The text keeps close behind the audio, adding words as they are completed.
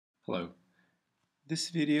Hello. This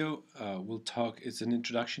video it's an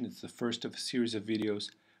introduction. It's the first of a series of videos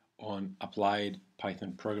on applied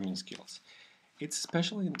Python programming skills. It's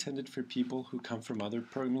especially intended for people who come from other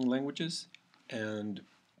programming languages, and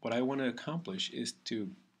what I want to accomplish is to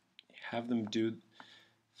have them do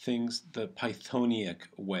things the Pythonic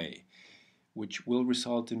way, which will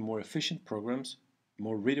result in more efficient programs,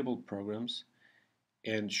 more readable programs,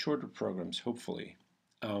 and shorter programs, hopefully.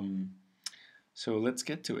 So let's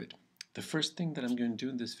get to it. The first thing that I'm going to do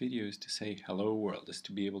in this video is to say hello world, is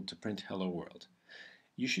to be able to print hello world.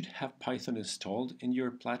 You should have Python installed in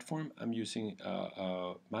your platform. I'm using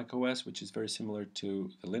Mac OS, which is very similar to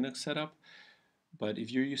the Linux setup. But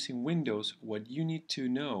if you're using Windows, what you need to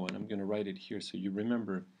know, and I'm going to write it here so you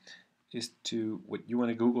remember, is what you want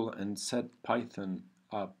to Google and set Python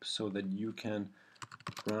up so that you can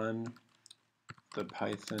run the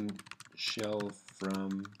Python shell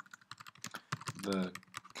from the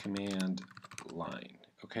command line.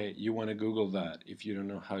 Okay, you want to Google that if you don't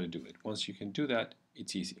know how to do it. Once you can do that,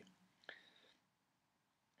 it's easy.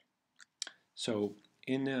 So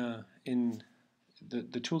in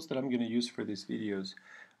the tools that I'm going to use for these videos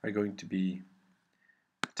are going to be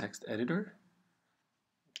text editor.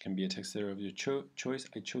 It can be a text editor of your choice.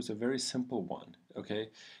 I chose a very simple one. Okay,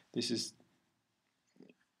 this is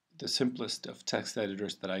the simplest of text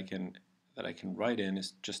editors that I can write in,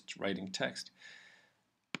 is just writing text.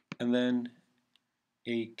 And then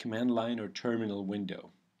a command line or terminal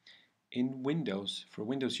window. In Windows, for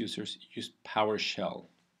Windows users, use PowerShell.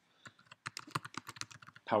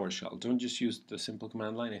 PowerShell. Don't just use the simple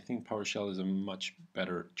command line. I think PowerShell is a much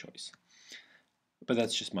better choice. But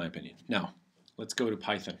that's just my opinion. Now, let's go to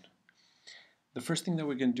Python. The first thing that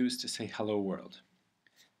we're going to do is to say hello world.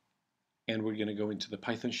 And we're going to go into the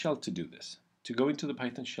Python shell to do this. To go into the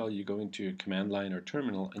Python shell, you go into your command line or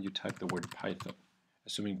terminal and you type the word Python,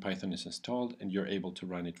 assuming Python is installed and you're able to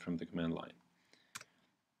run it from the command line.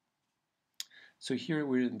 So here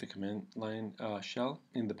we're in the command line shell,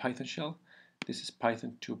 in the Python shell. This is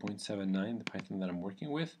Python 2.79, the Python that I'm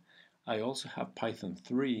working with. I also have Python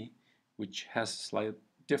 3, which has slight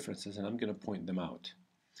differences, and I'm going to point them out.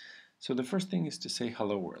 So the first thing is to say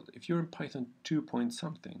hello world. If you're in Python 2 point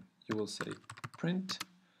something, you will say print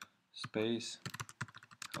space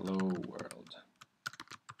hello world.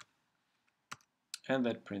 And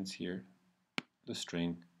that prints here the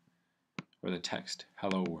string or the text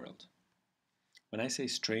hello world. When I say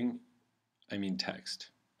string, I mean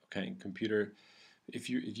text. Okay, in computer, if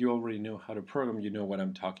you already know how to program, you know what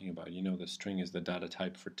I'm talking about. You know the string is the data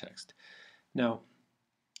type for text. Now,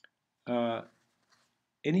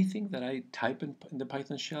 anything that I type in the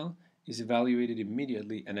Python shell is evaluated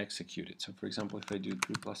immediately and executed. So for example, if I do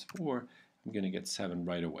 3 plus 4, I'm going to get 7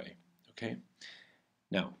 right away. Okay.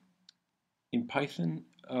 Now, in Python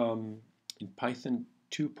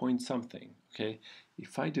 2 point something, okay,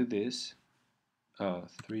 if I do this,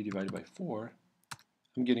 3 divided by 4,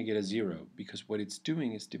 I'm going to get a 0, because what it's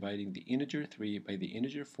doing is dividing the integer 3 by the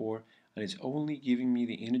integer 4, and it's only giving me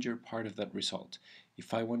the integer part of that result.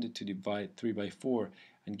 If I wanted to divide 3 by 4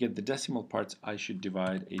 and get the decimal parts, I should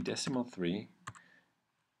divide a decimal 3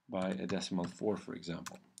 by a decimal 4, for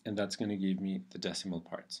example, and that's going to give me the decimal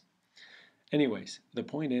parts. Anyways, the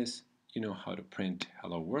point is, you know how to print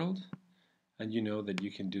hello world, and you know that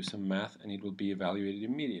you can do some math and it will be evaluated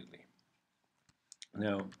immediately.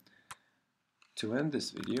 Now, to end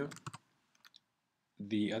this video,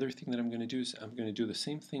 the other thing that I'm going to do is I'm going to do the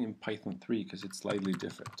same thing in Python 3 because it's slightly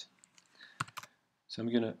different. So I'm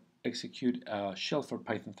going to execute a shell for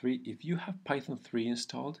Python 3. If you have Python 3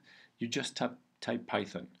 installed, you just type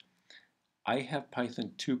Python. I have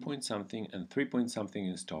Python 2 point something and 3 point something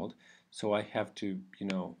installed, so I have to,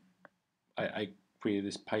 I created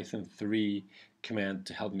this Python 3 command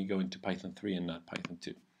to help me go into Python 3 and not Python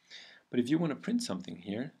 2. But if you want to print something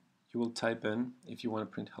here, you will type in, if you want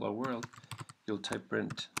to print hello world, you'll type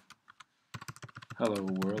print hello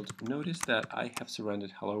world. Notice that I have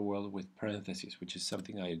surrounded hello world with parentheses, which is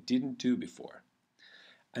something I didn't do before.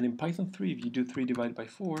 And in Python 3, if you do 3 divided by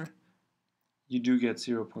 4, you do get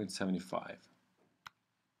 0.75.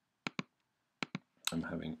 I'm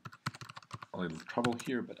having a little trouble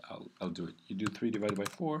here, but I'll do it. You do 3 divided by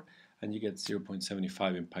 4, and you get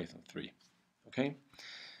 0.75 in Python 3. Okay?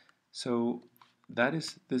 So that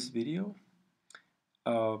is this video.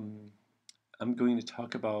 I'm going to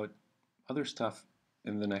talk about other stuff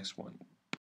in the next one.